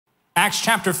Acts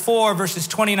chapter 4, verses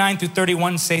 29 through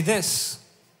 31 say this.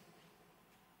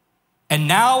 And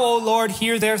now, O Lord,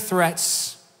 hear their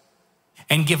threats,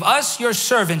 and give us, your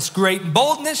servants, great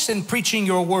boldness in preaching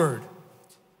your word.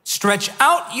 Stretch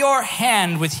out your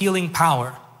hand with healing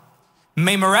power.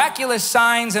 May miraculous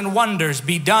signs and wonders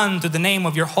be done through the name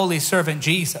of your holy servant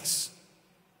Jesus.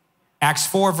 Acts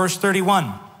 4, verse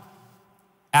 31.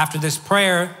 After this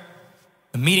prayer,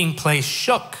 the meeting place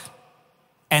shook,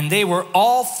 and they were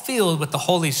all filled with the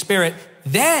Holy Spirit.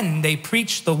 Then they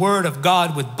preached the word of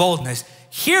God with boldness.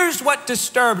 Here's what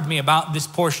disturbed me about this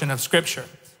portion of scripture.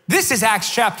 This is Acts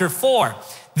chapter 4.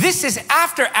 This is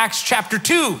after Acts chapter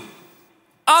 2,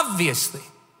 obviously.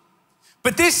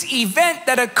 But this event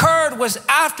that occurred was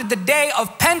after the day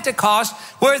of Pentecost,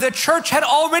 where the church had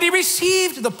already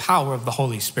received the power of the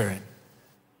Holy Spirit.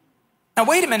 Now,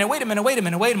 wait a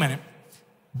minute.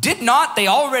 Did not they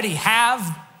already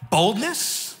have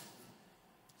boldness?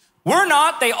 Were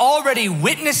not they already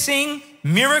witnessing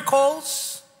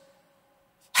miracles?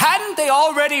 Hadn't they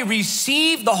already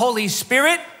received the Holy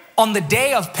Spirit on the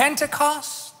day of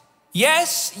Pentecost?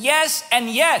 Yes, yes, and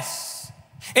yes.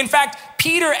 In fact,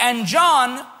 Peter and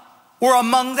John were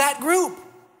among that group.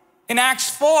 In Acts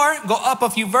 4, go up a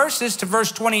few verses to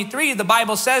verse 23, the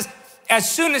Bible says,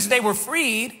 as soon as they were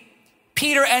freed,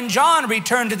 Peter and John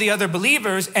returned to the other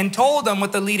believers and told them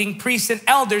what the leading priests and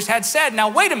elders had said. Now,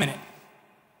 wait a minute.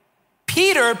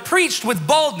 Peter preached with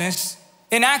boldness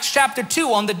in Acts chapter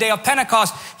 2 on the day of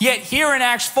Pentecost. Yet here in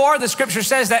Acts 4, the scripture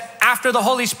says that after the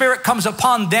Holy Spirit comes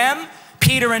upon them,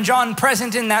 Peter and John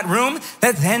present in that room,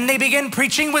 that then they begin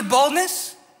preaching with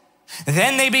boldness.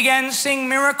 Then they began seeing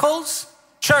miracles.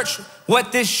 Church,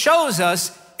 what this shows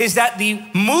us is that the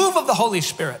move of the Holy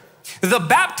Spirit, the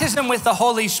baptism with the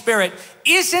Holy Spirit,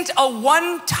 isn't a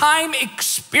one-time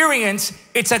experience.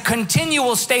 It's a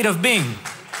continual state of being.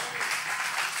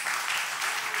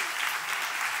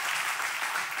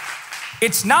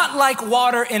 It's not like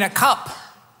water in a cup.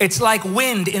 It's like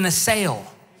wind in a sail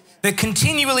that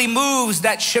continually moves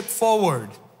that ship forward.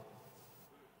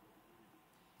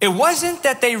 It wasn't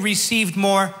that they received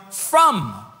more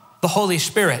from the Holy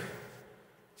Spirit.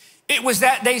 It was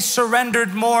that they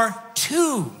surrendered more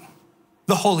to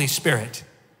the Holy Spirit.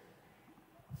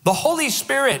 The Holy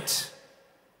Spirit,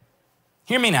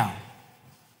 hear me now.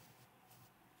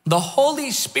 The Holy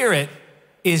Spirit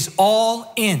is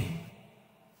all in.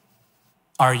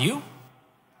 Are you?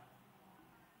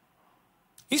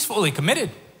 He's fully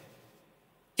committed.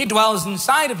 He dwells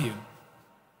inside of you.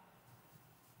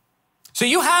 So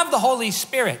you have the Holy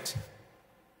Spirit,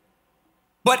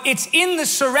 but it's in the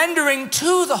surrendering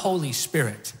to the Holy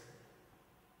Spirit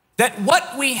that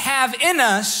what we have in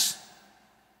us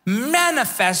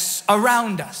manifests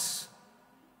around us.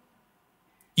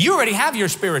 You already have your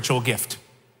spiritual gift.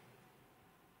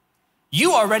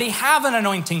 You already have an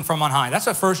anointing from on high. That's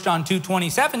what 1 John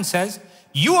 2:27 says.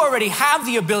 You already have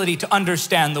the ability to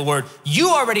understand the word. You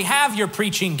already have your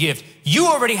preaching gift. You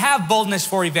already have boldness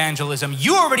for evangelism.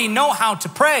 You already know how to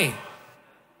pray.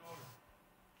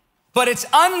 But it's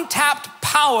untapped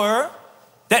power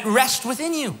that rests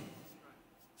within you.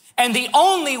 And the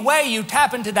only way you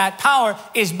tap into that power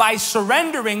is by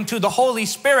surrendering to the Holy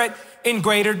Spirit in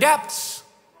greater depths.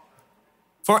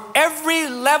 For every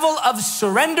level of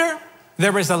surrender,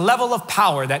 there is a level of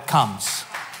power that comes.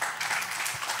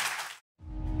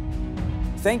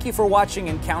 Thank you for watching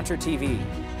Encounter TV.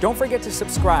 Don't forget to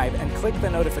subscribe and click the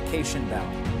notification bell.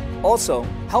 Also,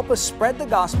 help us spread the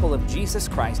gospel of Jesus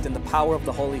Christ in the power of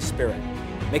the Holy Spirit.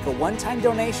 Make a one-time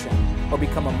donation or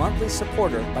become a monthly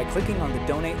supporter by clicking on the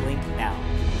donate link now.